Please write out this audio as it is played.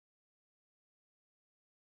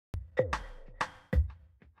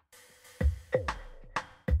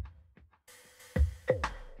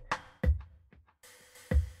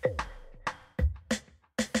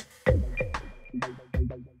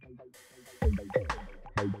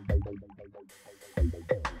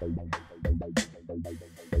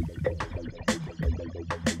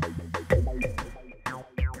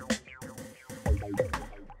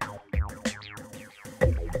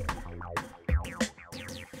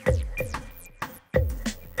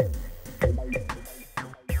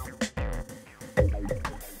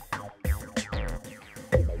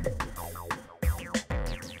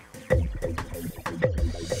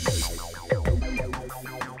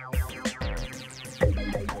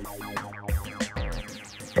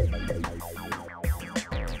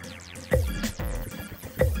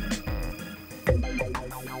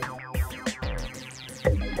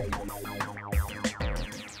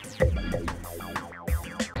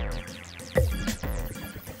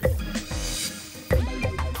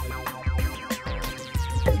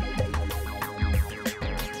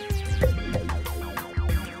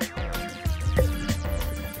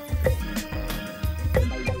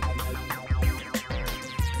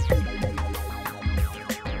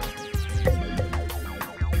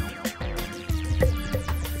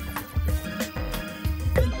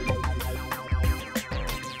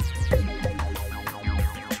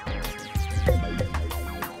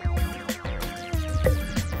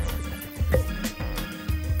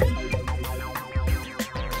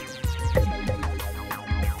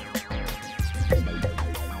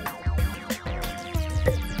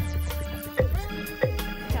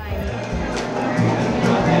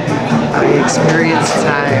experience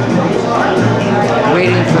time,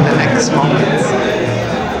 waiting for the next moment.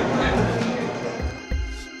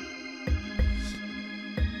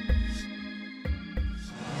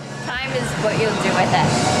 Time is what you'll do with it,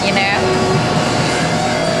 you know?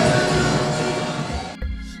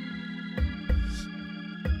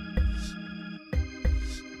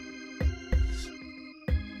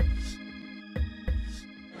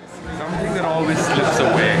 Something that always slips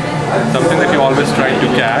away, something that you always try to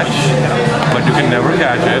catch, but you can never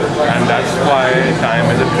catch it, and that's why time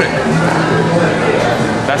is a trick.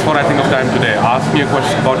 That's what I think of time today. Ask me a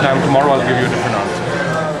question about time tomorrow, I'll give you a different answer.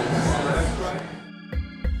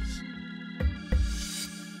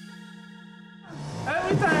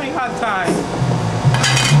 Every time I have time,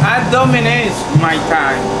 I dominate my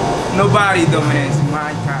time. Nobody dominates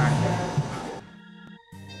my time.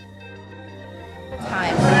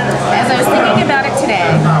 As I was thinking about it today,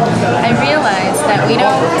 I realized that we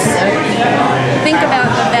don't think about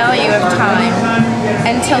the value of time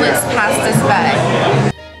until it's passed us by.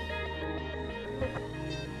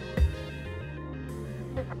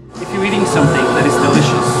 If you're eating something that is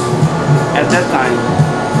delicious, at that time,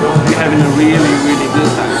 you're having a really, really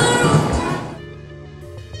good time.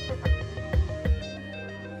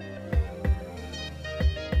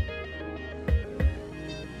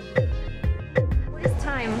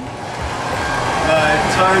 Time.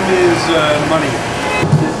 Time is money.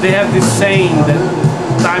 They have this saying that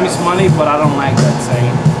time is money, but I don't like that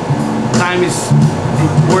saying. Time is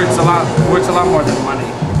worth a lot more than money.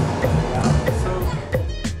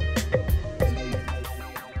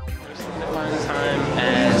 Define time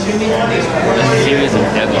as a series of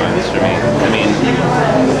deadlines for me. I mean,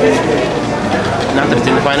 not that it's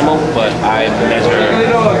indefinable, but I measure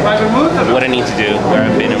what I need to do, where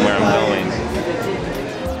I've been, and where I'm going.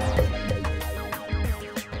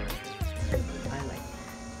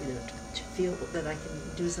 To feel that I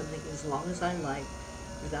can do something as long as I like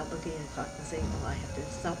without looking at the clock and saying, well, I have to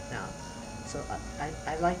stop now. So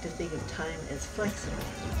I like to think of time as flexible.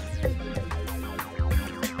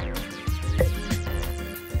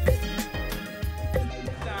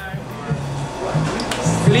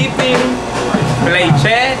 Sleeping, play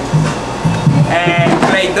chess, and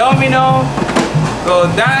play domino, go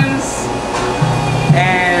dance,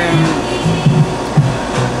 and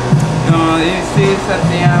you see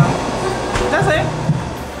something else. That's it.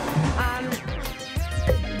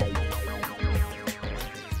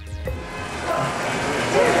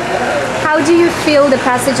 How do you feel the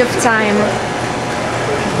passage of time?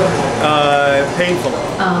 Painful.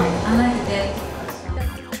 I like it.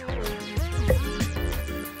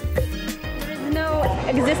 There is no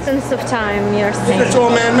existence of time, you're saying? It's all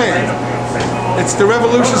man-made. It's the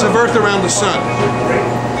revolutions of Earth around the sun.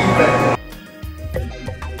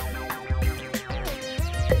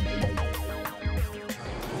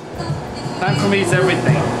 Time for me is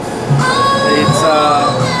everything. It's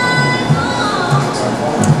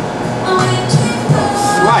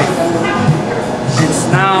life. It's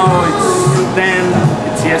now, it's then,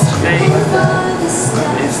 it's yesterday,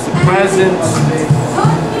 it's the present,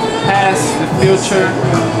 the past, the future.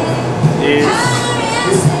 It's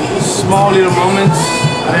small little moments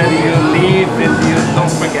that you live and you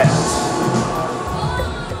don't forget.